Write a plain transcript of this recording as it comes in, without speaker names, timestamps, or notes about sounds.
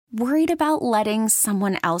Worried about letting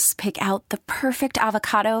someone else pick out the perfect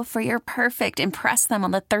avocado for your perfect impress them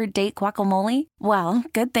on the third date guacamole? Well,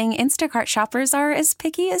 good thing Instacart shoppers are as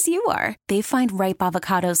picky as you are. They find ripe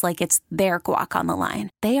avocados like it's their guac on the line.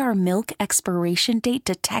 They are milk expiration date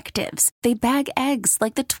detectives. They bag eggs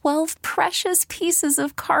like the 12 precious pieces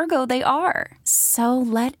of cargo they are. So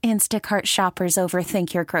let Instacart shoppers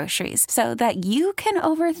overthink your groceries so that you can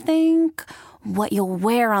overthink what you'll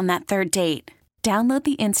wear on that third date. Download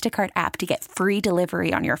the Instacart app to get free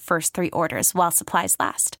delivery on your first 3 orders while supplies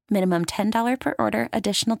last. Minimum $10 per order.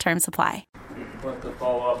 Additional terms apply. I want to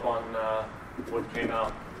follow up on what came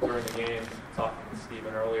out during the game. Talking to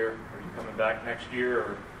Steven earlier. Are you coming back next year,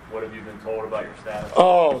 or what have you been told about your status?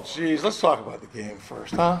 Oh, geez. Let's talk about the game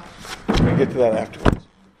first, huh? We're going to get to that afterwards.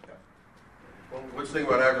 Okay. Well, what do you think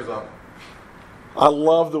about Aguilar? I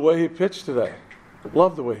love the way he pitched today.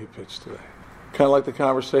 Kind of like the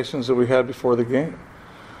conversations that we had before the game.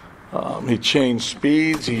 He changed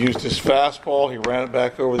speeds. He used his fastball. He ran it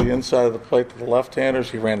back over the inside of the plate to the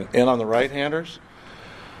left-handers. He ran it in on the right-handers.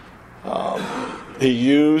 He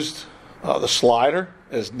used the slider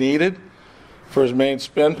as needed for his main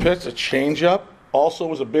spin pitch. A changeup also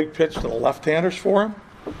was a big pitch to the left-handers for him.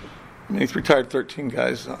 I mean, he's retired 13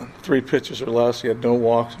 guys on 3 pitches or less. He had no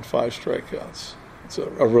walks and 5 strikeouts. It's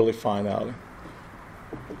a really fine outing.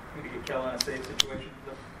 Kel in a safe situation for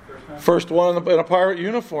the first time? First one in a Pirate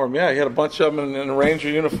uniform, yeah. He had a bunch of them in a Ranger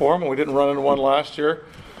uniform, and we didn't run into one last year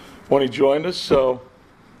when he joined us. So,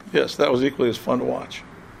 yes, that was equally as fun to watch.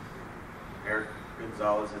 Eric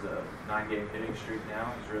Gonzalez has a 9-game hitting streak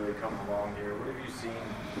now. He's really coming along here. What have you seen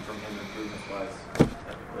from him improvements-wise at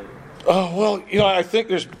the plate? Oh, well, I think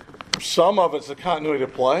there's some of it's the continuity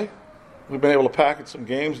of play. We've been able to package some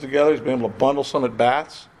games together. He's been able to bundle some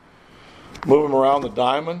at-bats, move him around the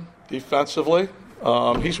diamond. Defensively,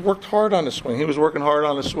 he's worked hard on the swing. He was working hard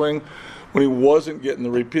on the swing when he wasn't getting the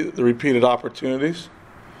repeated opportunities.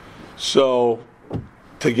 So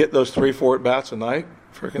to get those 3-4 at-bats a night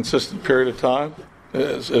for a consistent period of time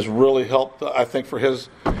has really helped, I think, for his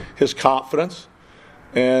confidence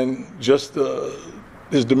and just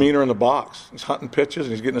his demeanor in the box. He's hunting pitches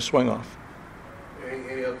and he's getting a swing off.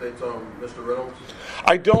 Any updates on Mr. Reynolds?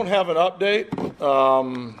 I don't have an update.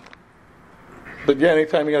 But yeah,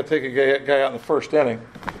 anytime you got to take a guy out in the first inning,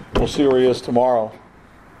 we'll see where he is tomorrow.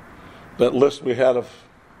 That list we had of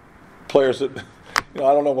players that, I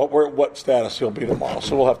don't know what status he'll be tomorrow,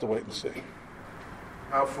 so we'll have to wait and see.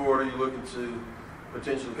 How forward are you looking to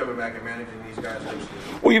potentially coming back and managing these guys next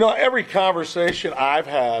year? Well, every conversation I've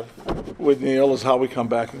had with Neil is how we come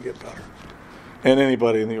back and get better, and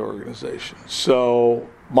anybody in the organization. So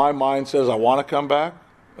my mind says I want to come back.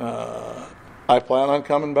 I plan on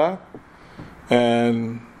coming back.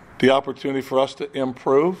 And the opportunity for us to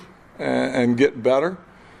improve and get better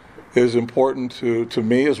is important to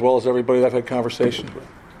me as well as everybody that I've had conversations with.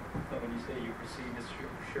 So when you say you received this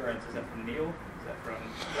assurance, is that from Neil? Is that from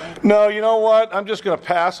Brian? No, you know what? I'm just going to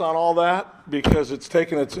pass on all that because it's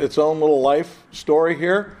taken its own little life story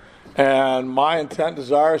here. And my intent and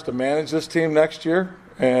desire is to manage this team next year.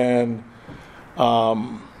 And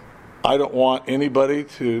I don't want anybody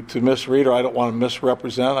to misread or I don't want to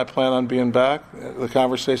misrepresent. I plan on being back. The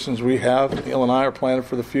conversations we have, Neil and I, are planning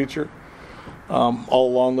for the future all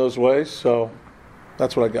along those ways. So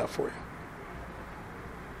that's what I got for you.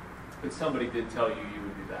 But somebody did tell you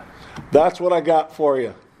would be back. That's what I got for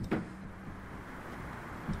you.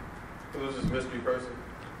 Who's this mystery person?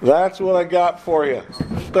 That's what I got for you.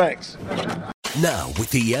 Thanks. Now, with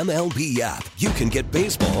the MLB app, you can get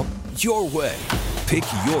baseball your way. Pick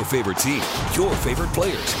your favorite team, your favorite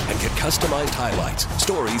players, and get customized highlights,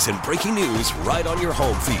 stories, and breaking news right on your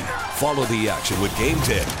home feed. Follow the action with Game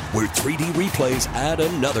 10, where 3D replays add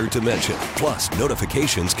another dimension. Plus,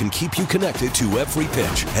 notifications can keep you connected to every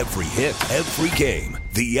pitch, every hit, every game.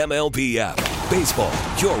 The MLB app. Baseball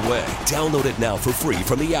your way. Download it now for free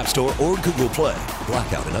from the App Store or Google Play.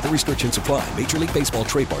 Blackout and other restrictions apply. Major League Baseball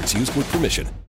trademarks used with permission.